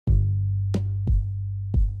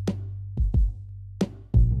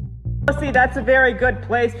See, that's a very good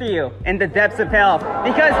place for you in the depths of hell,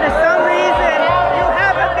 because for some reason you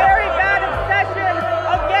have a very bad obsession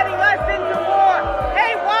of getting us into war.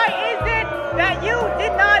 Hey, why is it that you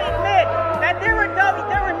did not admit that there were no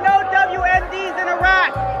WMDs in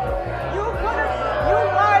Iraq? You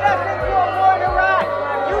lied us into a war in Iraq.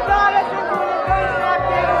 You got us into an invasion of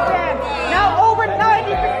Afghanistan. Now over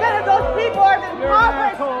 90% of those people are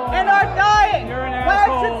impoverished and are dying. Why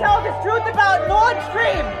don't you tell the truth about Nord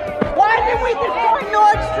Stream? Why did we destroy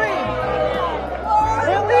Nord Stream?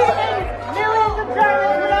 We're leaving millions of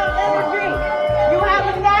Germans without energy. You have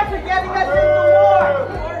a knack for getting us into war.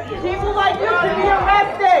 People like you should be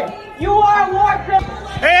arrested. You are a war criminal.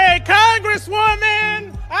 Hey,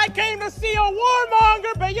 Congresswoman! I came to see a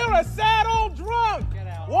warmonger, but you're a sad old drunk.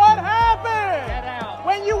 What happened?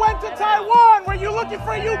 When you went to Taiwan, were you looking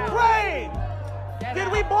for Ukraine? Did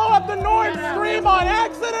we blow up the Nord Stream on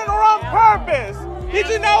accident or on purpose? Did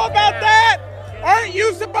you know about that? Aren't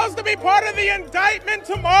you supposed to be part of the indictment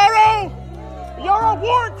tomorrow? You're a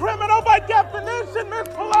war criminal by definition, Miss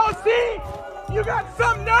Pelosi. You got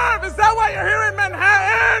some nerve. Is that why you're here in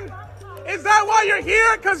Manhattan? Is that why you're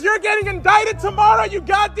here? Because you're getting indicted tomorrow, you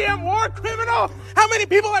goddamn war criminal? How many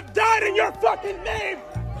people have died in your fucking name?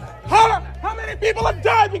 How many people have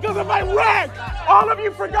died because of Iraq? All of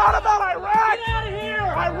you forgot about Iraq? Get out of here!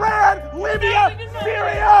 Iran, Libya,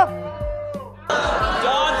 Syria.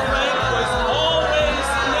 Dodd-Frank was always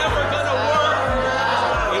never going to work.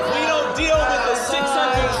 If we don't deal with the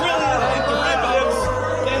 $600 trillion in derivatives,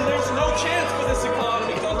 then there's no chance for this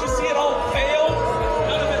economy. Don't you see it all failed?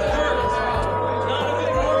 None of it worked. None of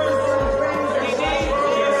it worked. We need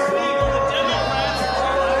Ms. Spiegel, the Democrats,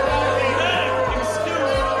 to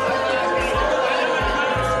excuse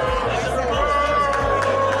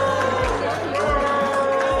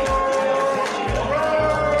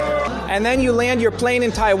and then you land your plane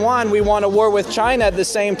in Taiwan. We want a war with China at the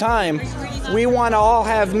same time. We want to all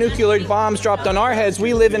have nuclear bombs dropped on our heads.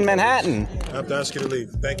 We live in Manhattan. I have to ask you to leave.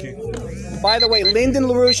 Thank you. By the way, Lyndon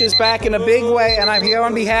LaRouche is back in a big way, and I'm here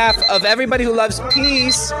on behalf of everybody who loves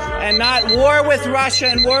peace and not war with Russia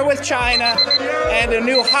and war with China and a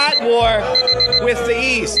new hot war with the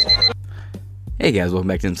East. Hey guys, welcome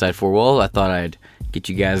back to Inside Four Walls. I thought I'd get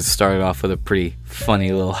you guys started off with a pretty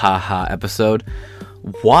funny little ha-ha episode.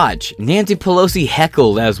 Watch Nancy Pelosi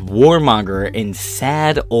heckled as warmonger in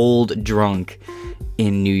sad old drunk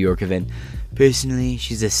in New York event. Personally,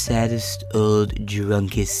 she's the saddest old,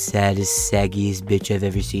 drunkest, saddest, saggiest bitch I've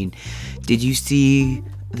ever seen. Did you see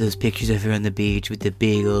those pictures of her on the beach with the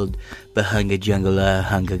big old bahunga jungala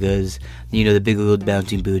hungagas? You know, the big old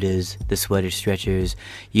bouncing Buddhas, the sweater stretchers.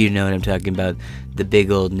 You know what I'm talking about. The big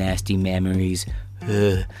old nasty memories.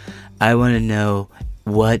 I want to know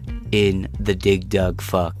what in the dig dug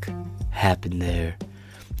fuck happened there.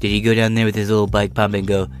 Did he go down there with his little bike pump and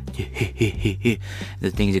go, the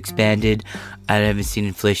thing's expanded? I haven't seen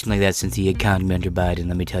inflation like that since the economy under Biden.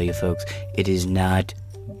 Let me tell you, folks, it is not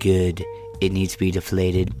good. It needs to be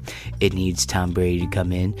deflated. It needs Tom Brady to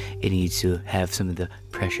come in. It needs to have some of the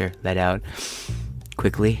pressure let out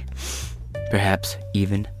quickly, perhaps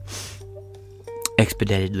even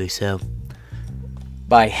expeditedly so.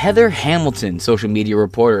 By Heather Hamilton, social media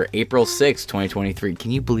reporter, April 6, 2023.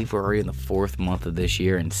 Can you believe we're already in the 4th month of this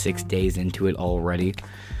year and 6 days into it already?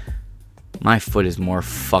 My foot is more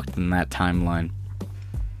fucked than that timeline.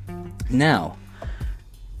 Now,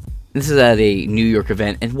 this is at a New York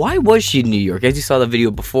event, and why was she in New York? As you saw the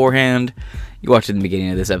video beforehand, you watched it in the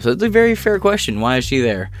beginning of this episode. It's a very fair question. Why is she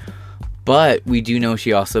there? But we do know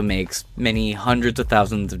she also makes many hundreds of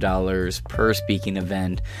thousands of dollars per speaking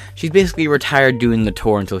event. She's basically retired doing the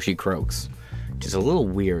tour until she croaks, which is a little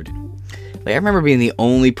weird. Like, I remember being the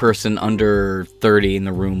only person under 30 in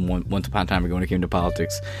the room once upon a time ago when it came to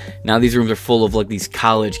politics. Now these rooms are full of, like, these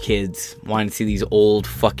college kids wanting to see these old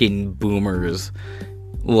fucking boomers.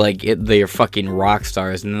 Like, they are fucking rock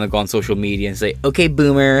stars. And then they'll go on social media and say, okay,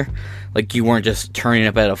 boomer. Like, you weren't just turning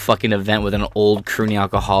up at a fucking event with an old, croony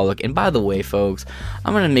alcoholic. And by the way, folks,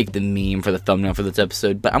 I'm going to make the meme for the thumbnail for this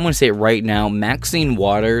episode, but I'm going to say it right now. Maxine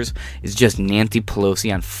Waters is just Nancy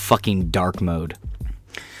Pelosi on fucking dark mode.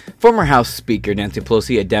 Former House Speaker Nancy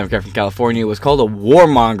Pelosi, a Democrat from California, was called a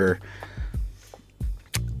warmonger.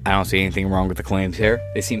 I don't see anything wrong with the claims here.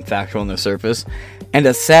 They seem factual on the surface. And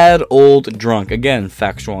a sad old drunk, again,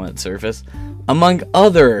 factual on its surface, among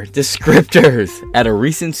other descriptors at a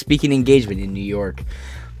recent speaking engagement in New York.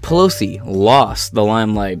 Pelosi lost the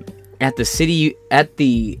limelight at the City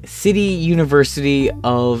University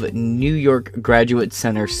of New York Graduate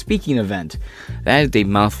Center speaking event. That is a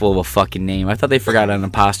mouthful of a fucking name. I thought they forgot an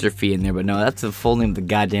apostrophe in there, but no, that's the full name of the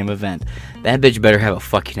goddamn event. That bitch better have a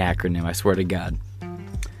fucking acronym, I swear to God.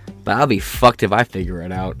 But I'll be fucked if I figure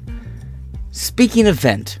it out. Speaking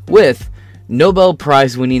event with Nobel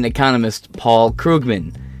Prize winning economist Paul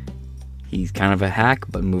Krugman. He's kind of a hack,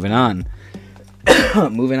 but moving on.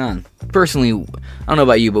 Moving on. Personally, I don't know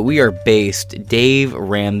about you, but we are based Dave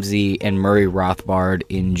Ramsey and Murray Rothbard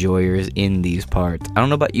enjoyers in these parts. I don't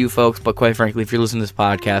know about you folks, but quite frankly, if you're listening to this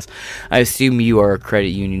podcast, I assume you are a credit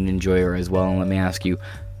union enjoyer as well. And let me ask you,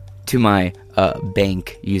 to my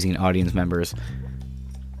bank using audience members,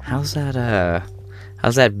 how's that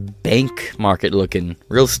bank market looking?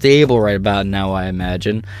 Real stable right about now, I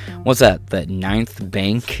imagine. What's that 9th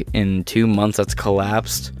bank in 2 months that's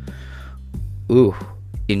collapsed? Ooh,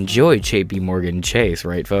 enjoy JP Morgan Chase,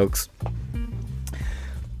 right, folks?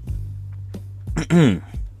 On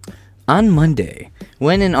Monday,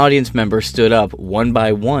 when an audience member stood up one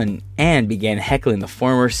by one and began heckling the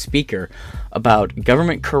former speaker about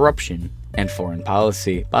government corruption and foreign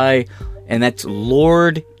policy and that's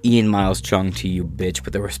Lord Ian Miles Chung to you, bitch,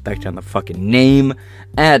 put the respect on the fucking name,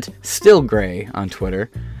 at Still Gray on Twitter.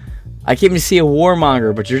 I came to see a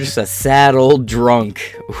warmonger, but you're just a sad old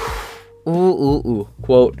drunk. Ooh.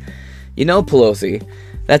 Quote, you know, Pelosi,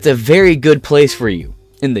 that's a very good place for you,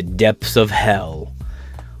 in the depths of hell.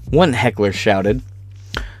 One heckler shouted,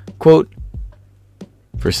 quote,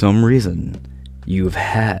 for some reason, you've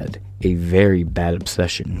had a very bad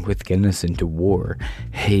obsession with getting us into war.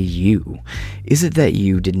 Hey you, why is it that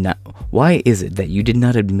you did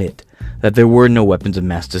not admit that there were no weapons of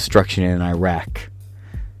mass destruction in Iraq?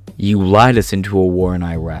 You lied us into a war in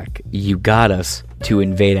Iraq. You got us to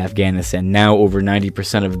invade Afghanistan. Now over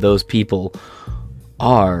 90% of those people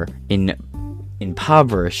are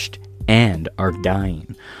impoverished and are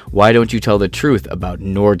dying. Why don't you tell the truth about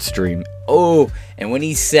Nord Stream? Oh, and when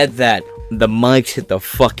he said that, the mics hit the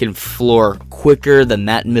fucking floor quicker than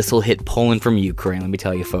that missile hit Poland from Ukraine. Let me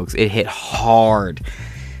tell you, folks, it hit hard.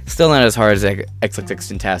 Still not as hard as XXX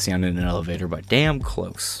Tentacion in an elevator, but damn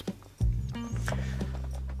close.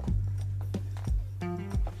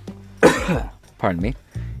 Pardon me.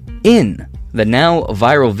 In the now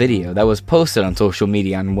viral video that was posted on social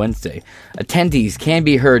media on Wednesday, attendees can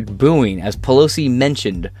be heard booing as Pelosi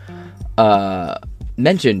mentioned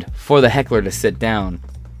for the heckler to sit down.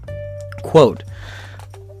 Quote,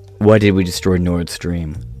 why did we destroy Nord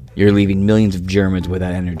Stream? You're leaving millions of Germans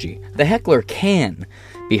without energy. The heckler can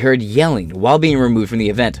be heard yelling while being removed from the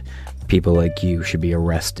event. People like you should be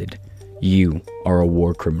arrested. You are a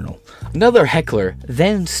war criminal. Another heckler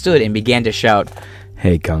then stood and began to shout,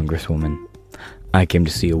 hey, Congresswoman, I came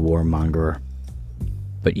to see a warmonger.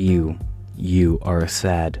 But you are a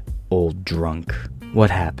sad old drunk.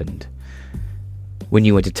 What happened? When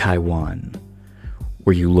you went to Taiwan,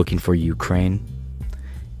 were you looking for Ukraine?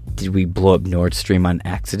 Did we blow up Nord Stream on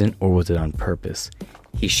accident, or was it on purpose?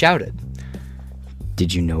 He shouted.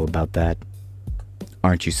 Did you know about that?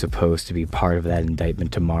 Aren't you supposed to be part of that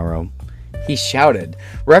indictment tomorrow? He shouted,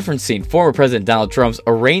 referencing former President Donald Trump's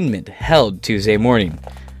arraignment held Tuesday morning.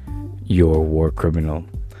 You're a war criminal.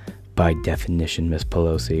 By definition, Miss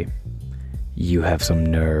Pelosi. You have some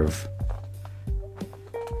nerve.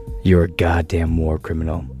 You're a goddamn war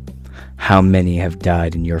criminal. How many have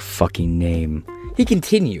died in your fucking name? He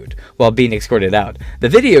continued while being escorted out. The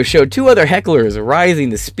video showed two other hecklers rising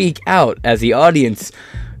to speak out as the audience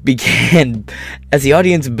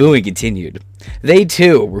booing continued. They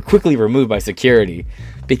too were quickly removed by security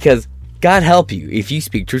because God help you if you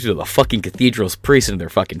speak truth to the fucking cathedral's priest in their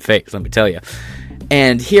fucking face, let me tell you.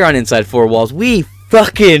 And here on Inside Four Walls, we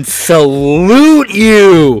fucking salute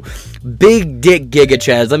you, big dick Giga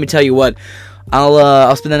Chads. Let me tell you what.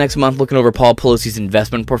 I'll spend the next month looking over Paul Pelosi's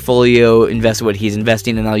investment portfolio, invest what he's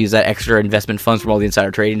investing, and I'll use that extra investment funds from all the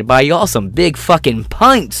insider trading to buy y'all some big fucking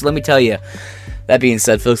pints, let me tell you. That being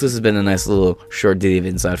said, folks, this has been a nice little short ditty of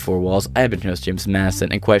Inside Four Walls. I have been your host, James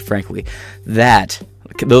Madison, and quite frankly,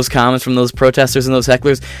 those comments from those protesters and those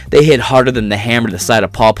hecklers, they hit harder than the hammer to the side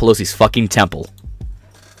of Paul Pelosi's fucking temple.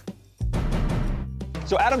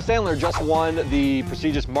 So Adam Sandler just won the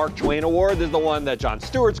prestigious Mark Twain Award. This is the one that Jon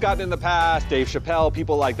Stewart's gotten in the past, Dave Chappelle,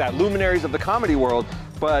 people like that, luminaries of the comedy world.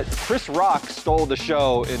 But Chris Rock stole the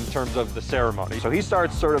show in terms of the ceremony. So he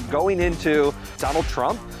starts sort of going into Donald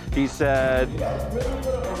Trump. He said, Do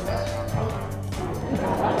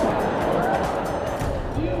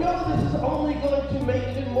you know this is only going to make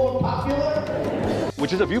him more popular?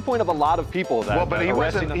 which is a viewpoint of a lot of people. That well, but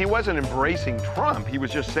he wasn't embracing Trump. He was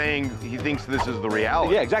just saying he thinks this is the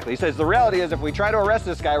reality. Yeah, exactly. He says the reality is if we try to arrest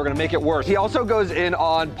this guy, we're going to make it worse. He also goes in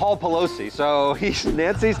on Paul Pelosi. So he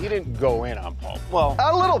didn't go in on Paul. Well,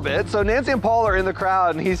 a little bit. So Nancy and Paul are in the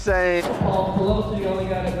crowd, and he's saying, Paul Pelosi only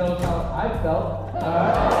got to know how I felt.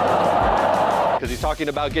 because he's talking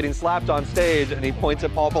about getting slapped on stage, and he points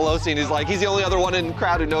at Paul Pelosi, and he's like, he's the only other one in the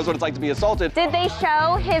crowd who knows what it's like to be assaulted. Did they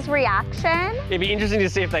show his reaction? It'd be interesting to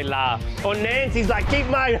see if they laugh. Or Nancy's like, keep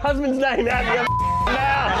my husband's name out of your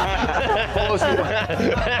mouth.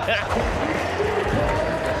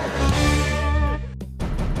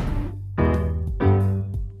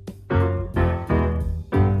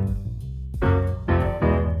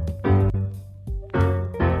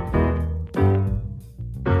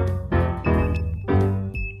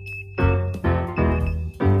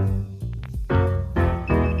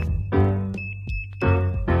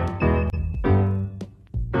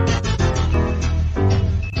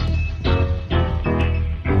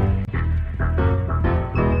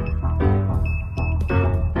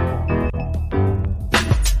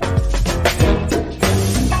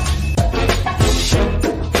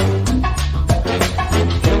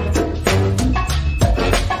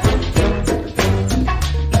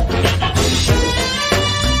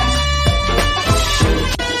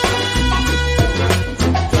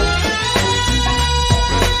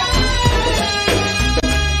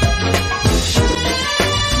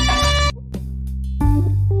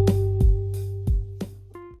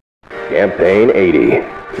 Campaign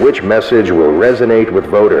 80. Which message will resonate with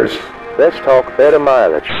voters? Let's talk better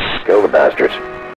mileage. Go the Bastards.